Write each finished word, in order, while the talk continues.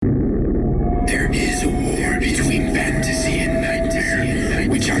There is a war between fantasy and nightmare,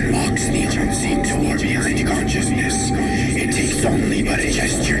 which unlocks the unseen door behind consciousness. It takes only but a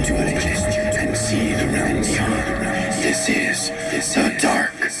gesture to open it and see the realm beyond. This is the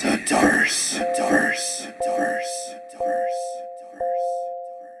dark verse.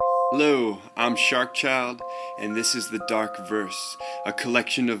 Hello, I'm Sharkchild, and this is The Dark Verse, a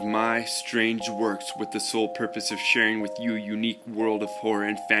collection of my strange works with the sole purpose of sharing with you a unique world of horror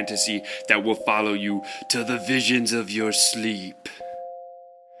and fantasy that will follow you to the visions of your sleep.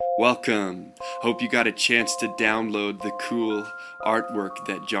 Welcome. Hope you got a chance to download the cool artwork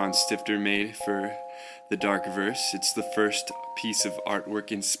that John Stifter made for The Dark Verse. It's the first piece of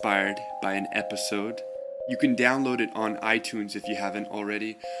artwork inspired by an episode. You can download it on iTunes if you haven't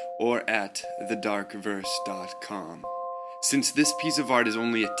already, or at thedarkverse.com. Since this piece of art is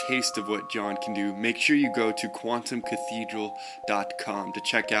only a taste of what John can do, make sure you go to quantumcathedral.com to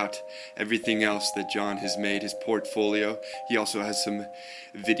check out everything else that John has made, his portfolio. He also has some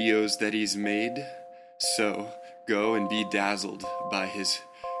videos that he's made, so go and be dazzled by his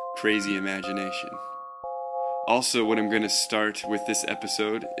crazy imagination. Also, what I'm going to start with this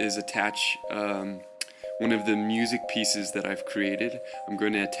episode is attach one of the music pieces that I've created. I'm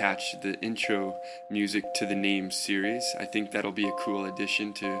going to attach the intro music to the name series. I think that'll be a cool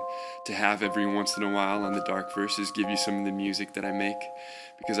addition to have every once in a while on the Dark Verses, give you some of the music that I make,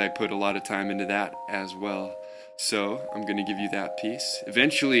 because I put a lot of time into that as well. So I'm going to give you that piece.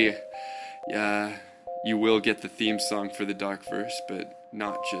 Eventually, you will get the theme song for the Dark Verse, but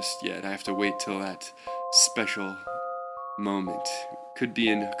not just yet. I have to wait till that special moment. Could be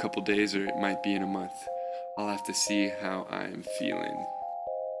in a couple days, or it might be in a month. I'll have to see how I'm feeling.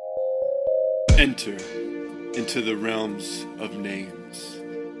 Enter into the realms of names,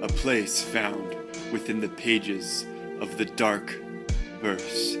 a place found within the pages of the Dark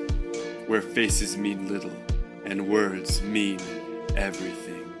Verse, where faces mean little and words mean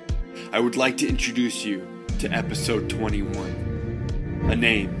everything. I would like to introduce you to episode 21, a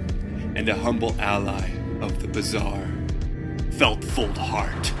name and a humble ally of the bizarre,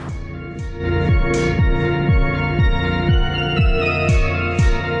 Feltfoldhart.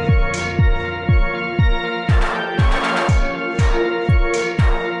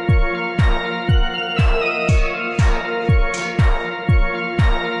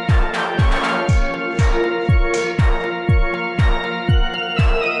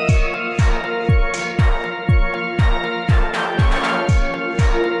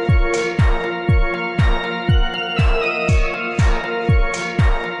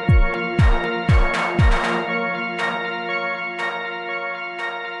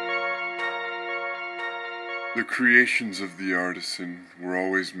 The creations of the artisan were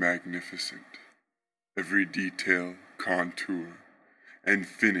always magnificent. Every detail, contour, and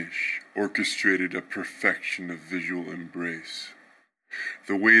finish orchestrated a perfection of visual embrace.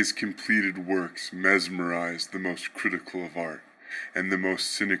 The way his completed works mesmerized the most critical of art, and the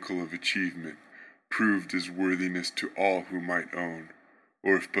most cynical of achievement, proved his worthiness to all who might own,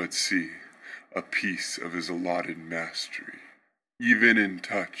 or if but see, a piece of his allotted mastery. Even in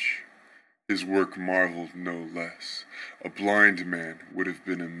touch, his work marveled no less. A blind man would have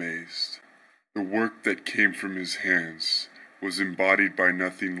been amazed. The work that came from his hands was embodied by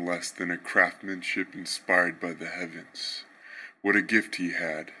nothing less than a craftsmanship inspired by the heavens. What a gift he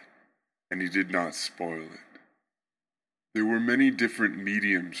had, and he did not spoil it. There were many different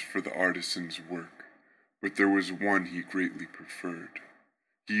mediums for the artisan's work, but there was one he greatly preferred.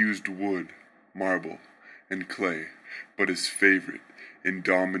 He used wood, marble, and clay, but his favorite and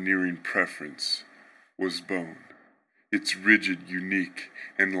domineering preference was bone. Its rigid, unique,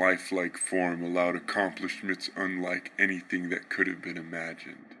 and lifelike form allowed accomplishments unlike anything that could have been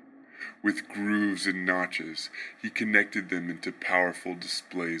imagined. With grooves and notches, he connected them into powerful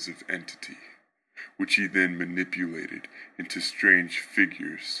displays of entity, which he then manipulated into strange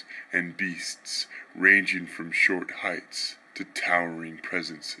figures and beasts, ranging from short heights to towering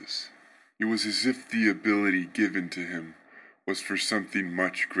presences. It was as if the ability given to him was for something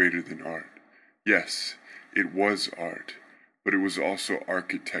much greater than art. Yes, it was art, but it was also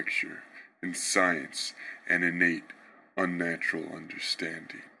architecture and science and innate, unnatural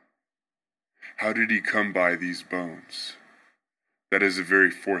understanding. How did he come by these bones? That is a very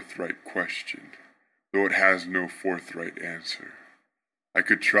forthright question, though it has no forthright answer. I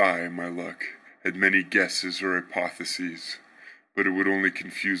could try my luck at many guesses or hypotheses, but it would only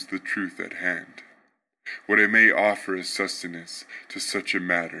confuse the truth at hand. What I may offer as sustenance to such a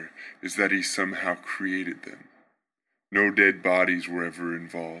matter is that he somehow created them. No dead bodies were ever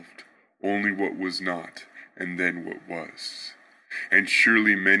involved, only what was not, and then what was. and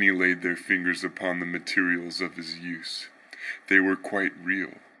surely many laid their fingers upon the materials of his use. They were quite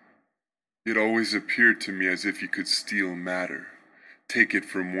real. It always appeared to me as if he could steal matter, take it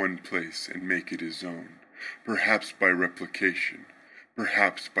from one place and make it his own, perhaps by replication,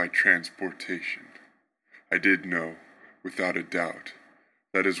 perhaps by transportation. I did know, without a doubt,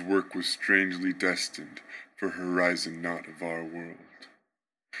 that his work was strangely destined for a horizon not of our world.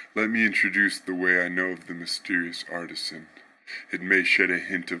 Let me introduce the way I know of the mysterious artisan. It may shed a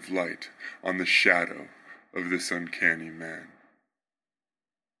hint of light on the shadow of this uncanny man.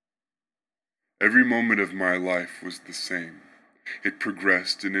 Every moment of my life was the same. It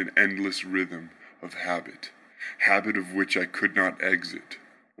progressed in an endless rhythm of habit of which I could not exit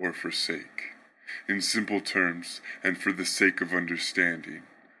or forsake. In simple terms, and for the sake of understanding,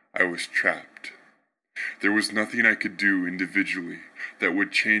 I was trapped. There was nothing I could do individually that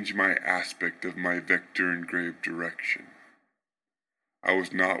would change my aspect of my vector-engraved direction. I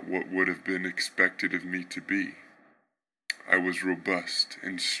was not what would have been expected of me to be. I was robust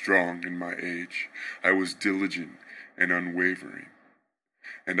and strong in my age. I was diligent and unwavering.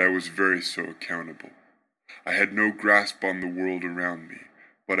 And I was very so accountable. I had no grasp on the world around me,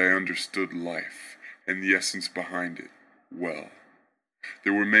 but I understood life and the essence behind it well.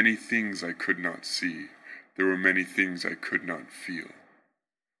 There were many things I could not see. There were many things I could not feel.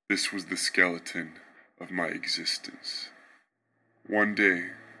 This was the skeleton of my existence. One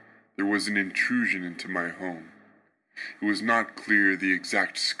day, there was an intrusion into my home. It was not clear the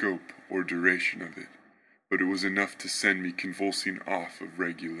exact scope or duration of it, but it was enough to send me convulsing off of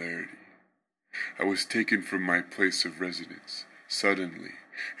regularity. I was taken from my place of residence, suddenly,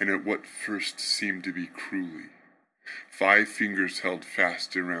 and at what first seemed to be cruelly. 5 fingers held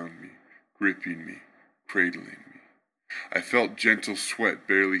fast around me, gripping me, cradling me. I felt gentle sweat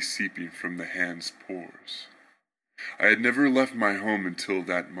barely seeping from the hand's pores. I had never left my home until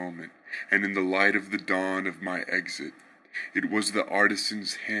that moment, and in the light of the dawn of my exit, it was the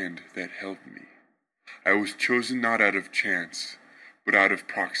artisan's hand that held me. I was chosen not out of chance, but out of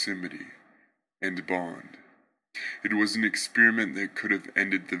proximity and bond. It was an experiment that could have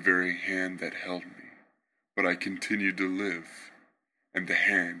ended the very hand that held me, but I continued to live, and the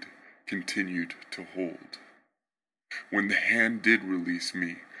hand continued to hold. When the hand did release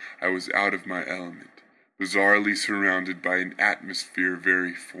me, I was out of my element, bizarrely surrounded by an atmosphere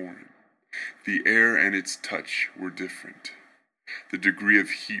very foreign. The air and its touch were different. The degree of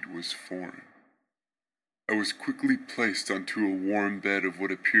heat was foreign. I was quickly placed onto a warm bed of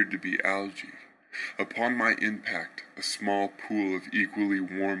what appeared to be algae. Upon my impact, a small pool of equally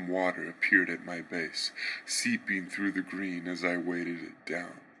warm water appeared at my base, seeping through the green as I weighted it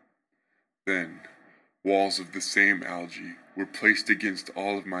down. Then, walls of the same algae were placed against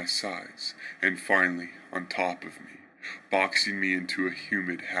all of my sides, and finally, on top of me, boxing me into a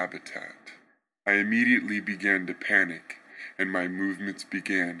humid habitat. I immediately began to panic, and my movements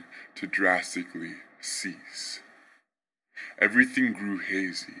began to drastically cease. Everything grew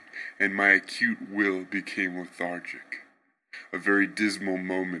hazy, and my acute will became lethargic. A very dismal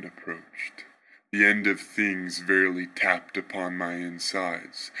moment approached. The end of things verily tapped upon my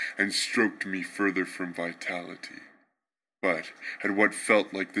insides, and stroked me further from vitality. But at what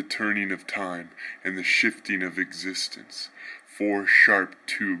felt like the turning of time and the shifting of existence, 4 sharp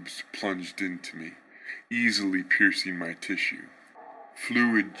tubes plunged into me, easily piercing my tissue.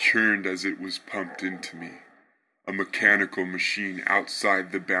 Fluid churned as it was pumped into me. A mechanical machine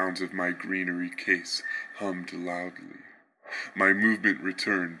outside the bounds of my greenery case hummed loudly. My movement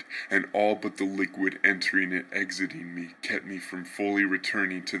returned, and all but the liquid entering and exiting me kept me from fully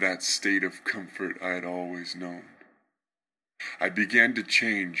returning to that state of comfort I had always known. I began to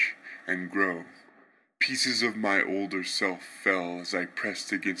change and grow. Pieces of my older self fell as I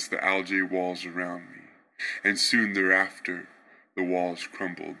pressed against the algae walls around me, and soon thereafter the walls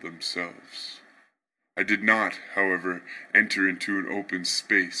crumbled themselves. I did not, however, enter into an open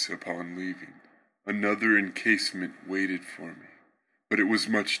space upon leaving. Another encasement waited for me, but it was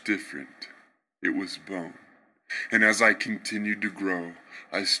much different. It was bone, and as I continued to grow,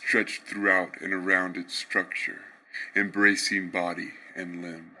 I stretched throughout and around its structure, embracing body and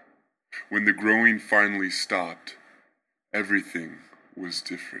limb. When the growing finally stopped, everything was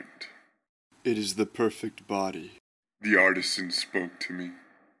different. It is the perfect body. The artisan spoke to me.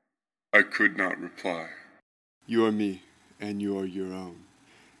 I could not reply. You are me, and you are your own.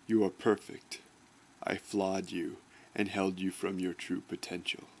 You are perfect. I flawed you and held you from your true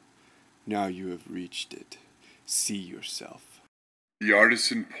potential. Now you have reached it. See yourself. The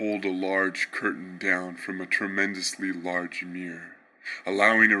artisan pulled a large curtain down from a tremendously large mirror.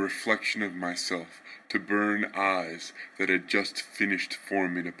 allowing a reflection of myself to burn eyes that had just finished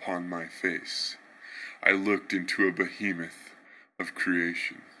forming upon my face. I looked into a behemoth of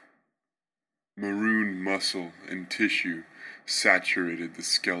creation. Maroon muscle and tissue saturated the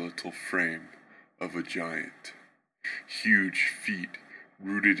skeletal frame of a giant. Huge feet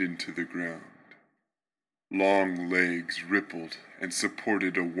rooted into the ground. Long legs rippled and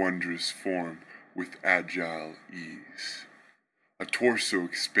supported a wondrous form with agile ease. A torso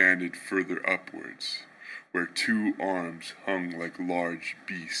expanded further upwards, where 2 arms hung like large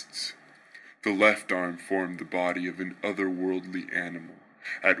beasts. The left arm formed the body of an otherworldly animal,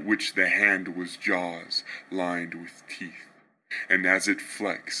 at which the hand was jaws lined with teeth, and as it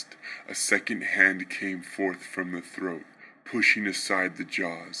flexed, a second hand came forth from the throat, pushing aside the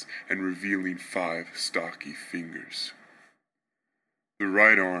jaws and revealing 5 stocky fingers. The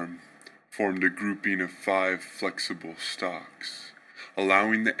right arm formed a grouping of 5 flexible stalks,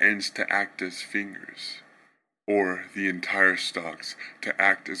 allowing the ends to act as fingers, or the entire stalks to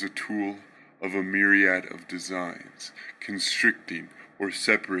act as a tool of a myriad of designs, constricting or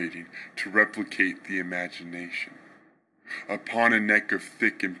separating to replicate the imagination. Upon a neck of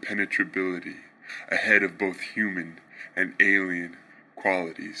thick impenetrability, a head of both human and alien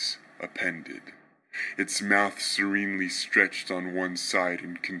qualities appended, its mouth serenely stretched on one side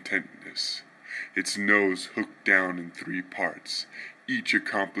in contentness, its nose hooked down in 3 parts, each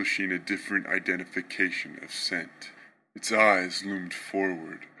accomplishing a different identification of scent. Its eyes loomed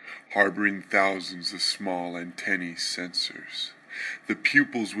forward, harboring thousands of small antennae sensors. The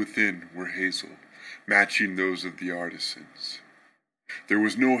pupils within were hazel, matching those of the artisans. There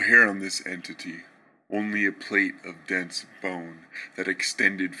was no hair on this entity, only a plate of dense bone that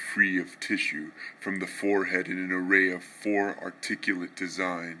extended free of tissue from the forehead in an array of 4 articulate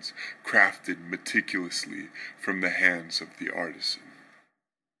designs crafted meticulously from the hands of the artisan.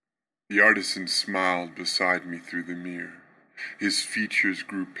 The artisan smiled beside me through the mirror. His features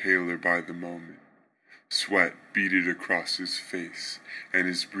grew paler by the moment. Sweat beaded across his face, and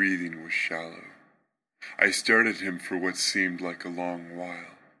his breathing was shallow. I stared at him for what seemed like a long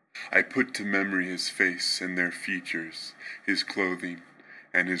while. I put to memory his face and their features, his clothing,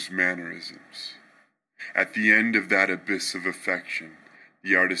 and his mannerisms. At the end of that abyss of affection,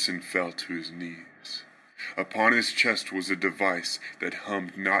 the artisan fell to his knees. Upon his chest was a device that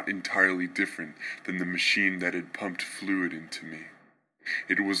hummed not entirely different than the machine that had pumped fluid into me.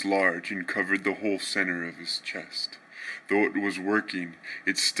 It was large and covered the whole center of his chest. Though it was working,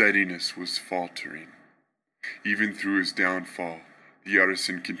 its steadiness was faltering. Even through his downfall, the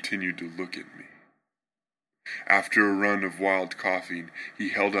artisan continued to look at me. After a run of wild coughing, he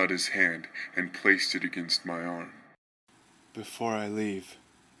held out his hand and placed it against my arm. Before I leave,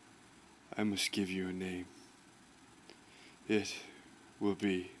 I must give you a name. It will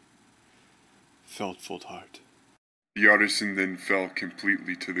be Feltfoldhart. The artisan then fell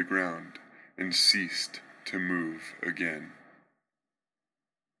completely to the ground and ceased to move again.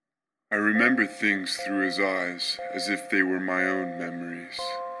 I remember things through his eyes as if they were my own memories.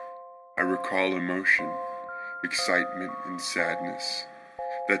 I recall emotion, excitement, and sadness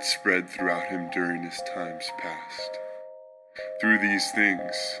that spread throughout him during his times past. Through these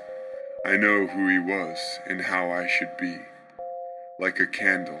things, I know who he was and how I should be. Like a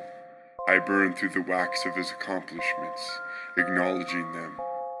candle, I burn through the wax of his accomplishments, acknowledging them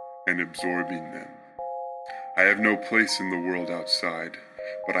and absorbing them. I have no place in the world outside,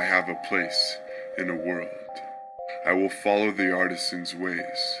 but I have a place in a world. I will follow the artisan's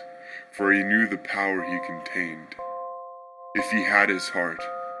ways, for he knew the power he contained. If he had his heart,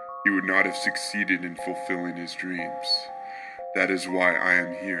 he would not have succeeded in fulfilling his dreams. That is why I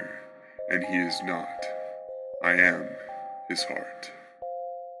am here, and he is not. I am his heart.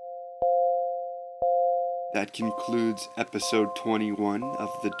 That concludes episode 21 of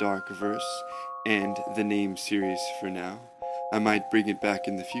The Dark Verse and the Name series for now. I might bring it back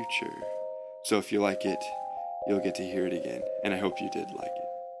in the future, so if you like it, you'll get to hear it again, and I hope you did like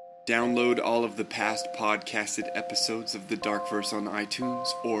it. Download all of the past podcasted episodes of The Dark Verse on iTunes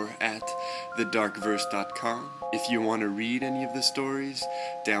or at thedarkverse.com. If you want to read any of the stories,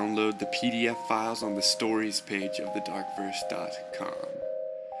 download the PDF files on the stories page of thedarkverse.com.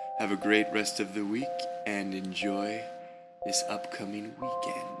 Have a great rest of the week and enjoy this upcoming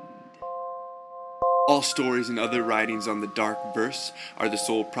weekend. All stories and other writings on the Dark Verse are the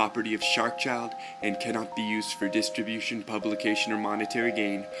sole property of Sharkchild and cannot be used for distribution, publication, or monetary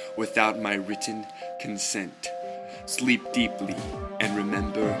gain without my written consent. Sleep deeply and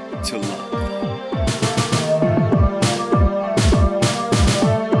remember to love.